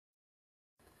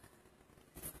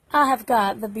I have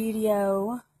got the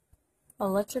BeautiO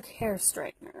electric hair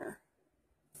straightener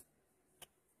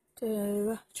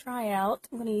to try out.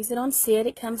 I'm going to use it on Sid.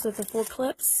 It comes with the 4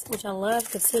 clips, which I love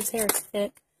because Sid's hair is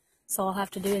thick, so I'll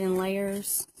have to do it in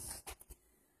layers.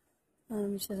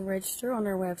 It says register on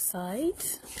their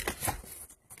website.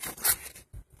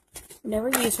 Never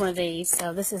used one of these,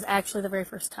 so this is actually the very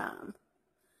first time.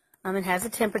 It has a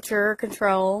temperature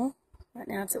control. Right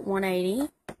now it's at 180.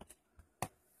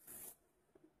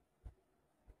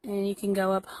 And you can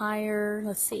go up higher.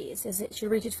 Let's see. It says it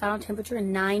should reach its final temperature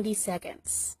in 90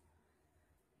 seconds.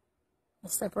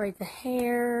 We'll separate the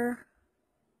hair.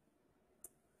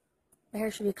 The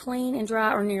hair should be clean and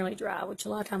dry or nearly dry, which a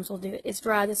lot of times we'll do it. It's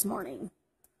dry this morning.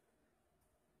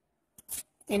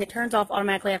 And it turns off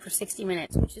automatically after 60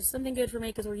 minutes, which is something good for me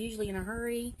because we're usually in a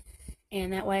hurry.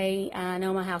 And that way I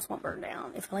know my house won't burn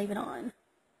down if I leave it on.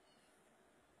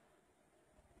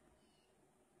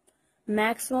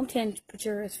 Maximum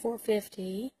temperature is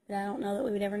 450, but I don't know that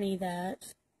we would ever need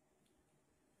that.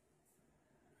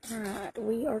 Alright,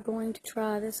 we are going to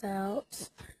try this out.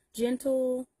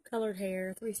 Gentle colored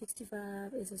hair,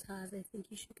 365 is as high as they think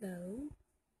you should go.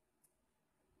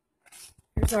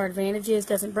 Here's our advantages.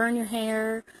 Doesn't burn your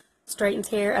hair. Straightens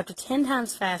hair up to 10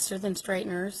 times faster than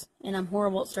straighteners. And I'm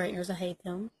horrible at straighteners. I hate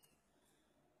them.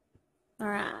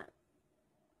 Alright.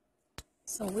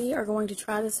 So we are going to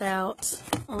try this out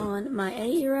on my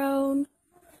 8-year-old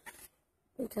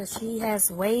because she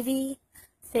has wavy,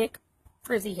 thick,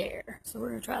 frizzy hair. So we're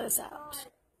going to try this out.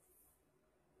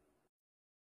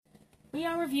 We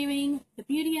are reviewing the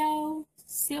BeautiO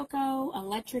Silco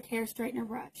Electric Hair Straightener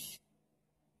Brush.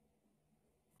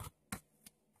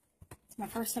 It's my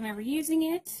first time ever using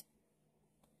it.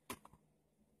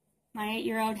 My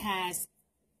 8-year-old has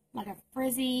like a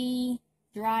frizzy,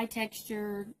 dry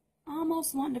texture,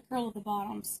 almost wanting to curl at the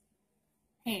bottom's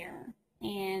hair.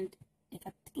 And if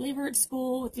I leave her at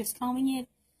school with just combing it,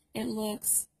 it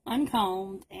looks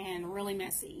uncombed and really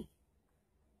messy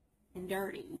and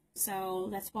dirty. So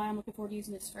that's why I'm looking forward to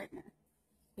using this straightener.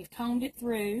 We've combed it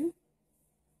through.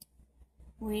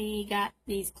 We got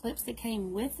these clips that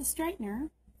came with the straightener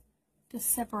to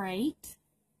separate.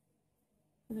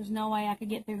 There's no way I could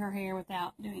get through her hair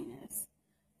without doing this.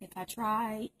 If I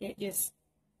try, it just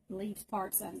leaves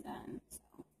parts undone.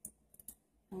 So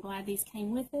I'm glad these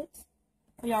came with it.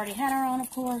 We already had our own,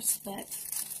 of course, but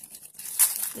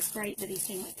it's great that these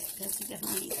came with it because we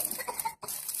definitely need them.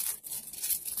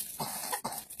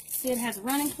 Sid has a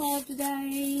running club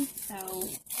today, so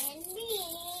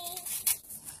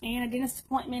and a dentist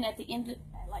appointment at the end of,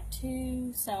 at like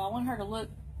 2, so I want her to look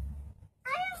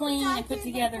clean and put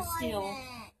together still,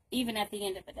 even at the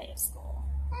end of the day of school.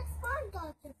 That's my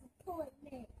doctor's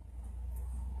appointment.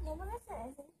 No one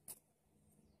says it.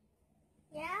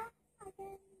 Yeah? I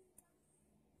can.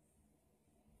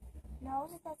 No,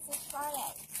 that's this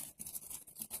Friday.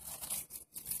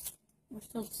 We're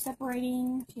still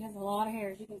separating. She has a lot of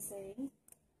hair, as you can see.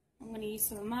 I'm going to use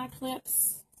some of my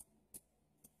clips.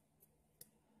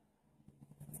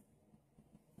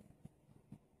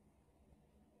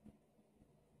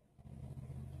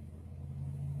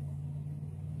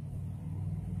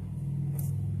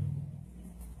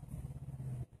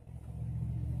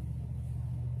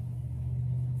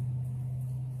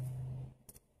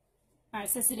 Alright,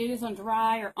 it says to do this on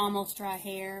dry or almost dry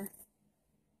hair.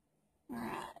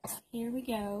 Alright, here we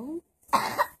go.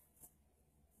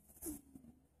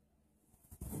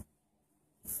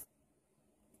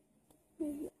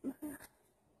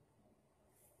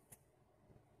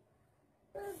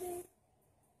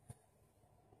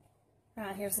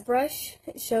 Alright, here's the brush.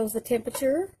 It shows the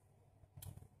temperature.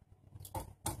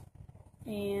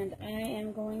 And I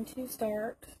am going to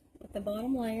start with the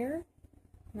bottom layer.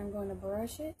 And I'm going to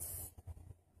brush it